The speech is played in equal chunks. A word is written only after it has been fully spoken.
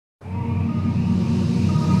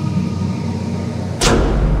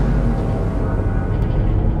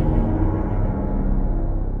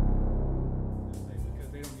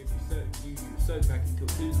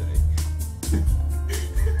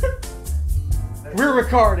We're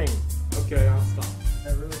recording. Okay, I'll stop. Is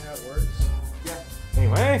that really how it works? Yeah.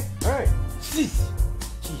 Anyway, alright.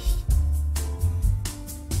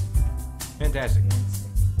 Fantastic.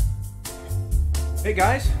 Hey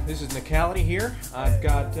guys, this is Nickallity here. I've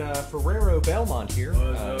got Ferrerow Belmont here.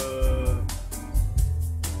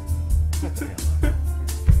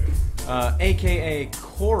 AKA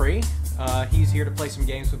Cory. He's here to play some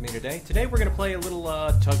games with me today. Today we're going to play a little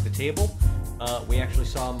Tug the Table. We actually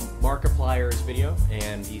saw Markiplier's video,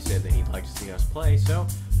 and he said that he'd like to see us play, so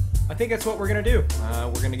I think that's what we're going to do.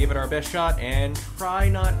 We're going to give it our best shot and try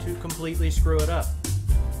not to completely screw it up.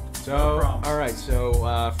 So, alright, so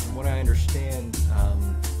from what I understand,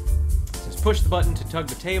 it says push the button to tug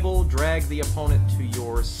the table, drag the opponent to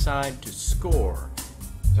your side to score.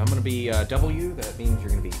 So I'm going to be W, that means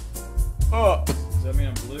you're going to be up. Does that mean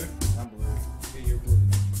I'm blue? I'm blue. Yeah, you're blue.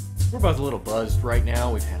 We're both a little buzzed right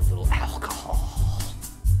now. We've had a little alcohol.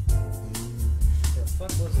 The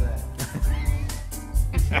fuck was that?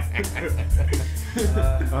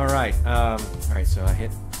 Alright, so I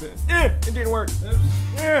hit. It didn't work.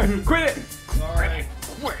 Quit it! Sorry.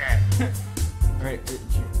 Quit it! Alright.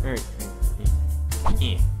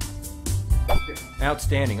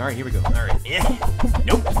 Outstanding. Alright, here we go. Alright.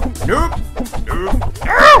 Nope. Nope. Nope.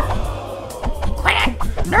 No! Quit it!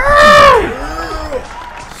 No!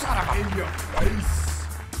 Son of a face.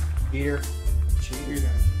 Peter. Cheater.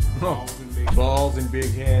 Balls and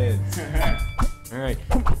big heads. Alright.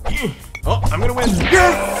 Oh, I'm gonna win.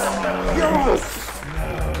 Yes! No!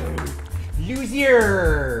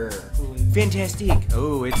 Loser! Fantastic.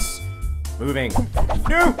 Oh, it's moving.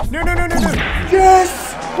 No! No, no, no, no, no!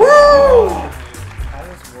 Yes! Woo! How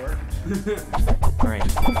does this work?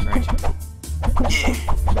 Alright, alright.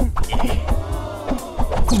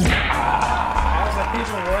 How does that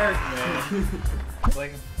even work, man?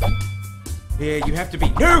 Like, Yeah, you have to be.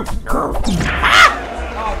 No! No! oh,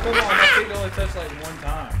 come on, that thing only touched like one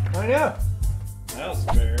time. I know. That was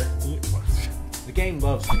fair. The game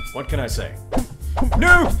loves me. What can I say?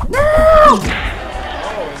 No! No!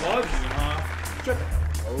 Oh, it loves you, huh? Shut the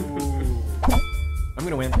hell. Oh. I'm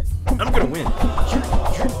gonna win. I'm gonna win.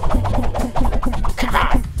 Come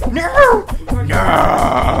on! No! No! No!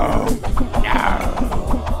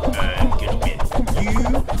 I'm gonna win. You?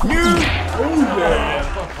 No! Oh, yeah.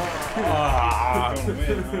 Gonna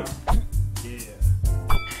win, huh? Yeah.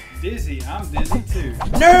 Dizzy, I'm dizzy too.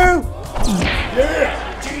 No! Yeah!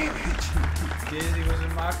 Dizzy was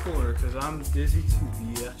in my corner because I'm dizzy too,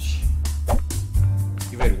 bitch.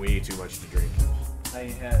 You've had way too much to drink. I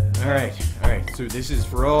ain't had it. Alright, alright. So this is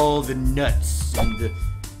for all the nuts and the...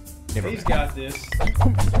 Never He's mind. got this.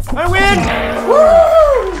 I win!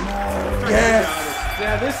 Woo! Yes!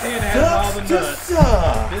 Yeah, this hand has all the nuts.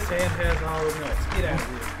 This hand has all the nuts. Get out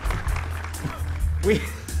We...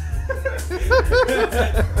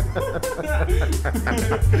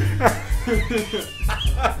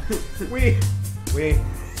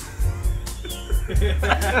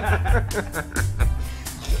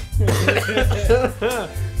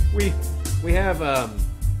 we have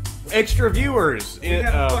extra viewers We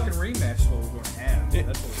have a fucking rematch what we're going to have.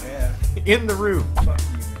 That's what we have. in the room. Fuck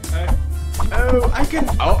you, man. Oh, I can.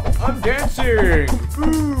 Oh, I'm dancing.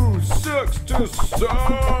 Ooh, sucks to suck.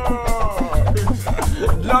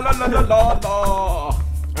 La la la la la la. All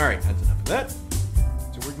right, that's enough of that.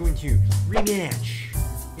 So we're going to rematch.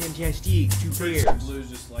 Fantastic, two pairs. Blue's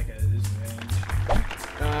just like a disadvantage.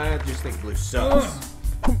 I just think blue sucks.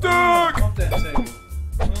 Duck! Bump that table.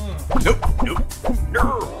 Nope, nope,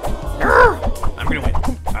 no, no. I'm gonna win.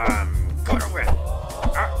 I'm gonna win.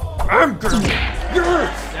 I'm gonna win.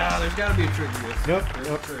 Yes! Nah, there's gotta be a trick to this. Nope, There's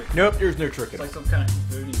nope, a trick. nope. There's no trick It's at like all. some kind of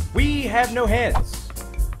booty. We have no heads.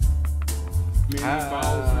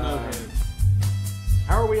 Balls, no head.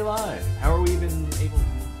 How are we alive? How are we even able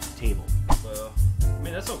to table? Well, I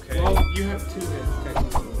mean, that's okay. Well, you have two heads,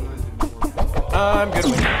 technically. I'm gonna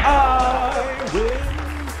win. I win.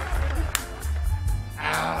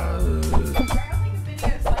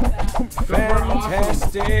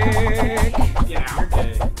 Fantastic. Yeah, you're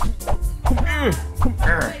gay.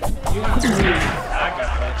 You have to lose. I got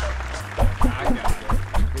it. I got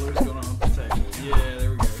it. Blue's gonna hump the table. Yeah,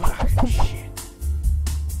 there we go. Fucking shit.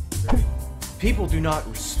 Ready? People do not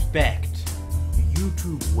respect the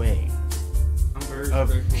YouTube way I'm very of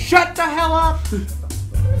respectful. shut the hell up.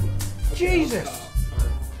 Jesus.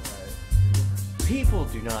 People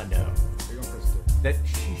do not know You're going first. that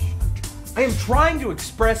I am trying to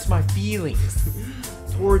express my feelings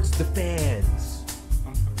towards the fans.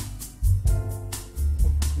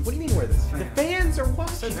 What do you mean where this? The fans are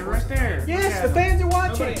watching. They're right there. Yes, the fans are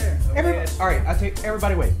watching. Nobody there. Nobody All right, I'll take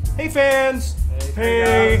everybody. Wait. Hey fans.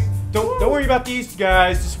 Hey, Don't worry about these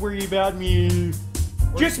guys. Just worry about me.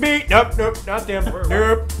 Just me. Nope, not them.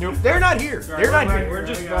 Nope. They're not here. They're not here. We're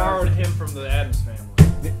just borrowing him from the Addams family.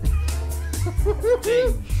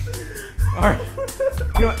 Ding. All right.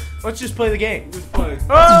 You know what? Let's just play the game. Let's play.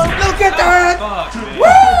 Oh, look at that! Fuck, man.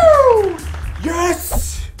 Woo!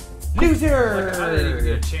 Yes! Loser! Look, I didn't even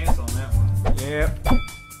get a chance on that one. Yep.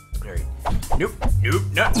 Alright. Nope,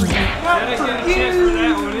 not for you. I didn't get a chance for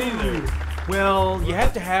that one either. Well, you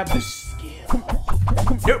have to have the skill.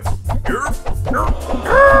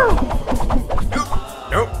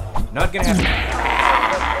 Nope. Not gonna happen.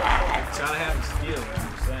 Gotta have the skill, man,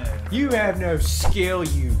 I'm saying. You have no skill,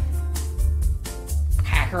 you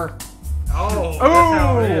hacker. Oh, that's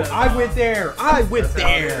how it is. I went there. That's how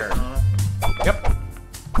it is, huh? Yep.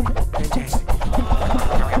 Fantastic.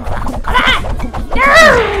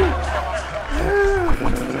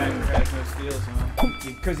 Hacker has no skills, huh?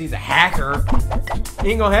 Because he's a hacker.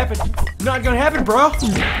 Ain't gonna happen. Not gonna happen, bro.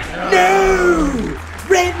 No!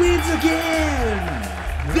 Red wins again!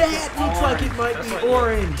 That looks like it might be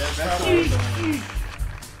orange.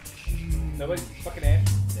 Nobody fucking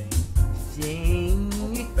asked. Ding.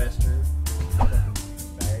 Fester.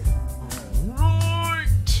 Right.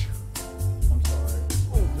 I'm sorry.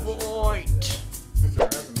 Right.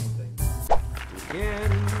 That's a mean thing.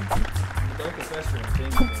 Again. Don't go festering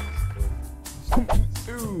things.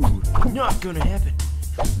 Ooh. Not gonna happen.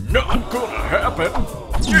 Not gonna happen.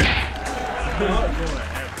 Not gonna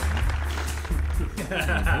happen.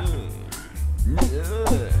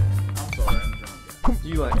 I'm sorry, I'm drunk.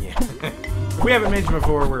 You like, yeah. We haven't mentioned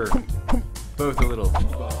before, we're both a little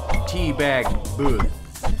teabag booth.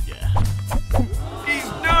 Yeah. He's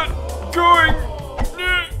not going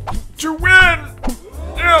to win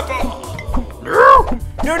ever.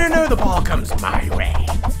 No, the ball comes my way.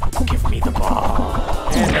 Give me the ball.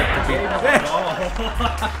 And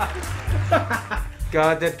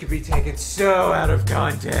God, that could be taken so out of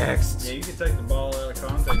context. Yeah, you can take the ball out of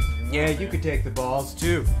context if you want. Yeah, you could take the balls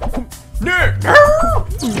too. No!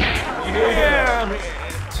 Yeah, man.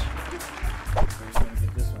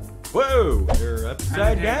 Get this one. Whoa, they're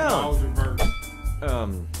upside down. Balls reversed.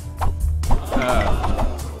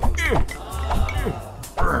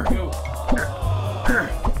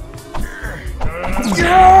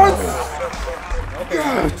 Yes! Okay,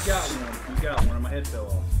 Yes! you got one. My head fell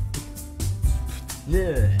off.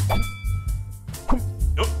 Yeah.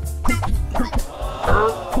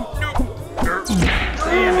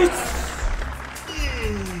 Damn it!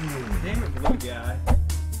 Damn it, blue guy.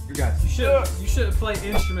 You guys. You should have played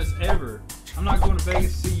instruments ever. I'm not going to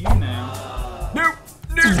Vegas to see you now. Nope.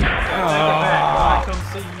 Take it back. I come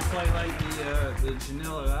see you play like the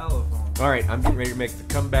Janela Allophone. All right, I'm getting ready to make the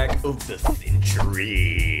comeback of the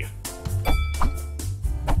century.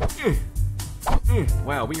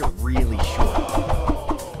 Wow, we are really short.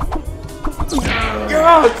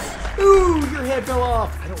 Yes! Ooh, your head fell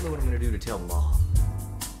off. I don't know what I'm gonna do to tell Mom.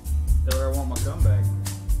 Tell her I want my comeback.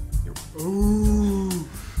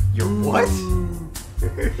 Your what?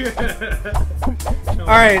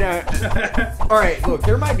 All right. Look,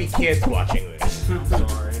 there might be kids watching this. I'm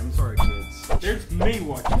sorry, kids. There's me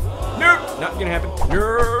watching. Nope, not gonna happen. No.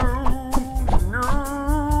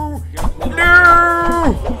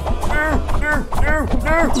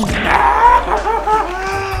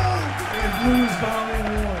 And Blue's the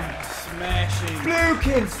only one. Smashing. Blue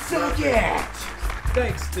can suck it.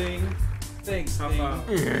 Thanks, Sting. Thanks, Sting.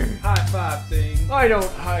 High High five, Thing. I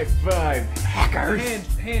don't high five hackers.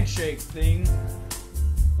 Handshake, Thing.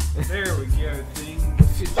 There we go, Thing.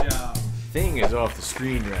 Good job. Thing is off the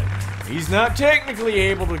screen right now. He's not technically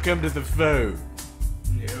able to come to the phone.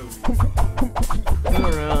 No.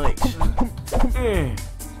 All right.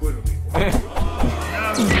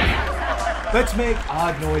 Let's make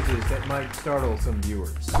odd noises that might startle some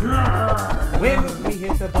viewers. When we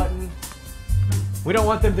hit the button, we don't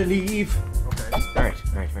want them to leave. Okay. All right.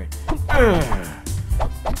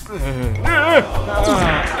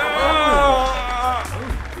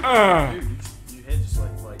 Dude, your head just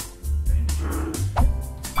like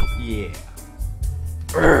Yeah.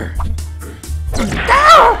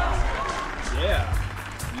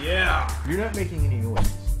 Yeah. You're not making any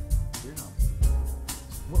noise. You're not.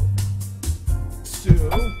 Whoa. So.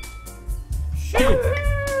 Shit.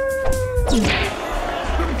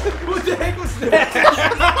 What the heck was that?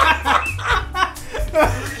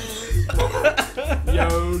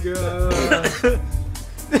 Yoga.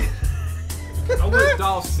 I went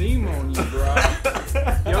Dalsim on you,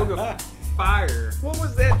 bro. Yoga fire. What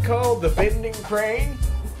was that called? The bending crane?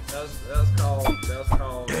 That was called. I don't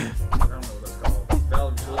know what that's called.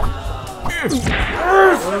 Valedictorian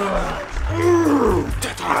or something. Good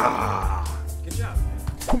job,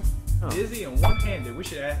 man. Oh. Dizzy and one-handed. We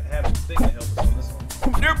should have a thing to help us on this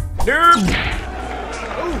one. Nope. Nope.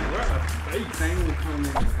 Oh, right. Hey, Thing will come in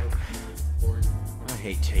and help you, Cory. I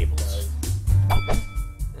hate tables.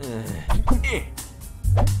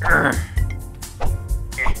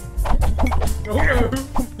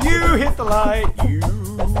 You hit the light. You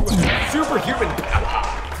have superhuman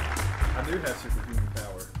power. I do have superhuman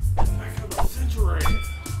power. Back of the century.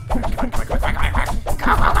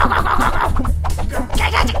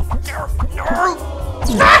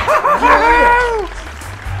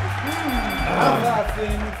 High five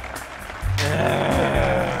thing.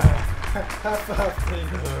 High five thing.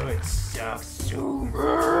 Oh, it sucks so One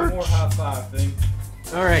much. more high five thing.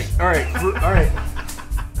 All right.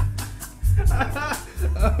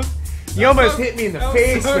 You almost hit me in the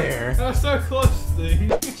face there. That was so close, thing.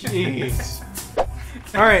 Jeez.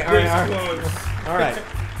 All right. All right.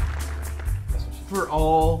 For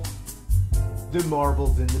all the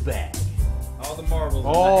marbles in the bag. All the marbles.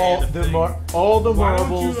 All in the hand of all the Why don't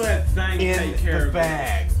marbles you let Thing in take care the of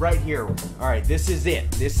bag. Right here. All right. This is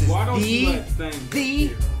it. This is Why don't you the let Thing the. take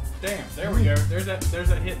care of Damn, there we go. There's that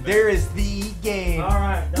hit back. There is the game. All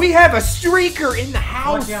right. We have a streaker in the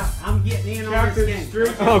house. Watch out. I'm getting in on Captain this game.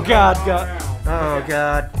 Streak Oh is God, not God. around. Oh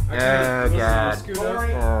God. Okay, Oh God. Scoot up.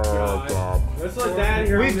 Cory, Oh God. let's let Dad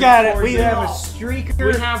hear We've this got it. Cory We do have a all.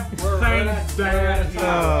 streaker. We have Thing's dad here.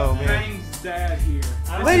 Oh, man. Thing's dad here.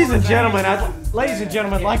 Ladies and gentlemen, I'd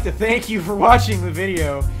like to thank you for watching the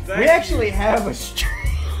video. Thank We you. actually have a streaker.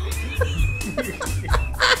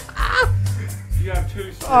 You have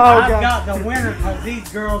two sons. Oh I've God. got the winner because these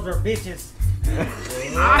girls are bitches.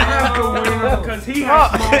 I have the winner because he has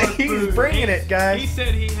Oh, smaller he's food. bringing it, He guys.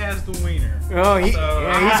 said he has the wiener. Oh, So, he's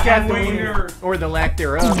got the wiener. wiener or the lack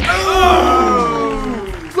thereof.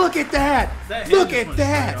 Oh! Look at that! That head Look just at went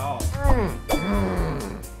that! straight off.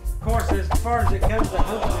 Of course, as far as it comes to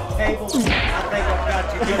humping the table, I think I've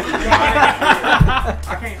got you good.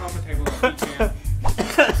 I can't hump a table like you can.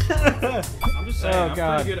 I'm just saying, Oh, I'm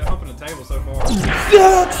God. pretty good at humping a table so far.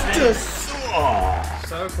 That's the song.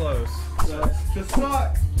 So close. That's the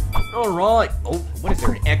suck. All right. Oh, what is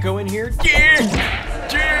there? An echo in here? Yeah.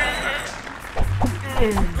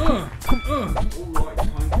 Ooh, like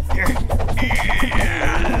punch.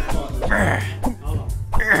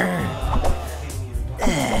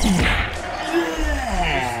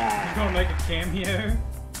 You gonna make a cameo?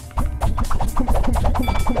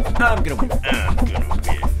 I'm gonna win.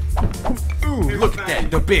 Ooh, look at that.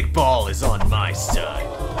 The big ball is on my side.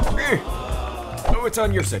 Oh, it's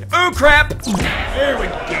on your side. Oh, crap. There we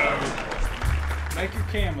go. Make your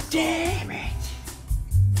camera. Damn it.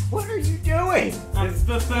 What are you doing? It's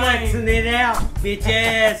the Flexing thing. it out,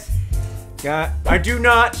 bitches. God, I do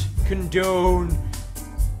not condone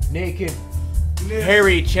naked,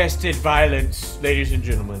 hairy-chested violence, ladies and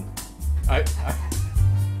gentlemen.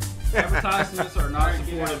 Advertisements are not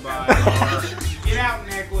supported by. Get out,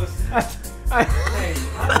 Nicholas.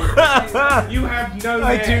 I You have no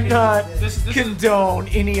I do man. not This is condone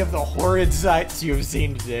any of the horrid sights you have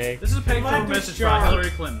seen today. this is a paid for Like message this by job. Hillary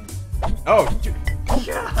Clinton. Oh,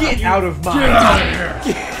 get out of my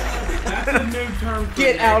That's a new term for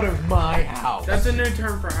Get Nick. out of my house. That's a new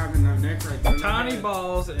term for having no Nick right there. Tiny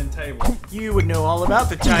balls and tables. You would know all about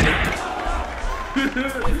the tiny.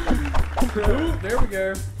 Ooh, there we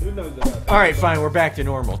go. Who knows about that? All right, fine. We're back to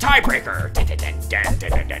normal. Tiebreaker.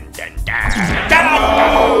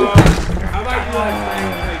 How about you let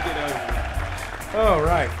Thing take it over? All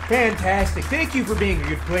right, fantastic. Thank you for being a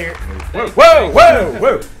good player. Whoa, whoa, whoa,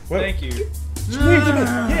 whoa, whoa. Thank you.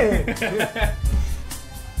 Yeah.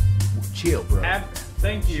 Chill, bro.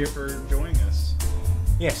 Thank you for joining us.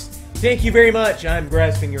 Yes. Thank you very much. I'm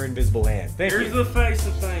grasping your invisible hand. Thank Here's you. the face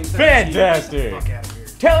of Thing. Thank you. Fantastic. Fuck out of here.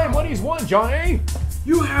 Tell him what he's won, Johnny.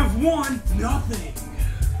 You have won nothing.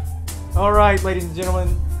 All right, ladies and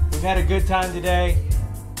gentlemen, we've had a good time today.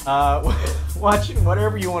 Watching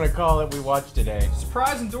whatever you want to call it, we watched today.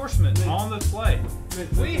 Surprise endorsement on the play.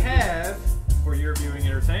 We have, for your viewing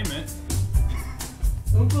entertainment,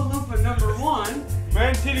 Oompa Loompa number 1.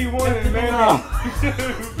 Man Titty 1 and Man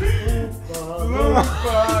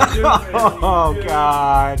Oh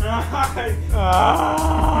God!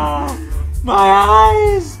 Ah, my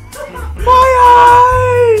eyes!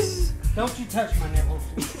 My eyes! Don't you touch my nipples.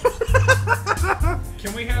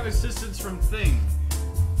 can we have assistance from Thing?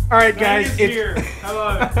 All right, guys. Thing is It's here.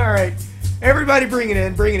 Hello. all right. Everybody, bring it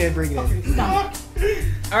in. Bring it in. Bring it in. Stop.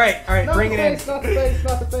 All right. Bring it in. Not the face,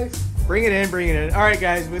 not the face. Bring it in. Bring it in. All right,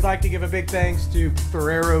 guys. We'd like to give a big thanks to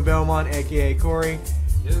Ferrerow Belmont, aka Cory,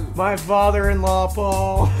 my father-in-law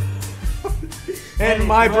Paul, and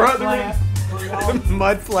my brother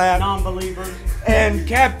Mudflap, non-believers. and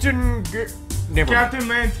Captain. Never mind. Captain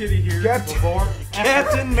Man Titty here.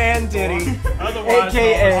 Captain Man Titty, Otherwise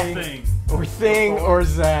AKA known as Thing. or Thing or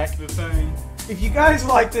Zach. The thing. If you guys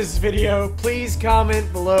like this video, please comment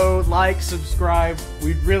below, like, subscribe.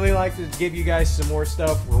 We'd really like to give you guys some more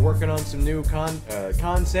stuff. We're working on some new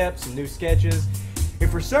concepts, some new sketches. If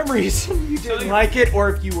for some reason you didn't like it, or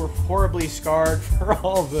if you were horribly scarred for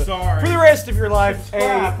all the for the rest of your life,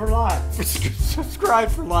 Subscribe for life. subscribe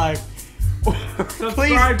for life.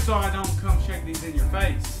 Subscribe so I don't come shake these in your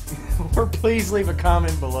face. Or please leave a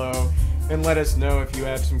comment below and let us know if you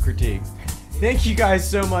have some critiques. Thank you guys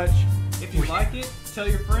so much. If you like it, tell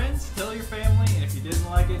your friends, tell your family, and if you didn't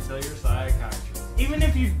like it, tell your psychiatrist. Even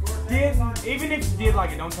if you did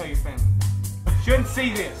like it, don't tell your family. Shouldn't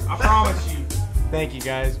see this. I promise you. Thank you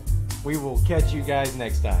guys. We will catch you guys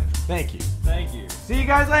next time. Thank you. Thank you. See you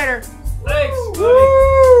guys later. Thanks, buddy.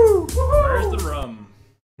 Woo! Where's the rum?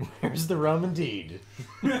 Where's the rum indeed?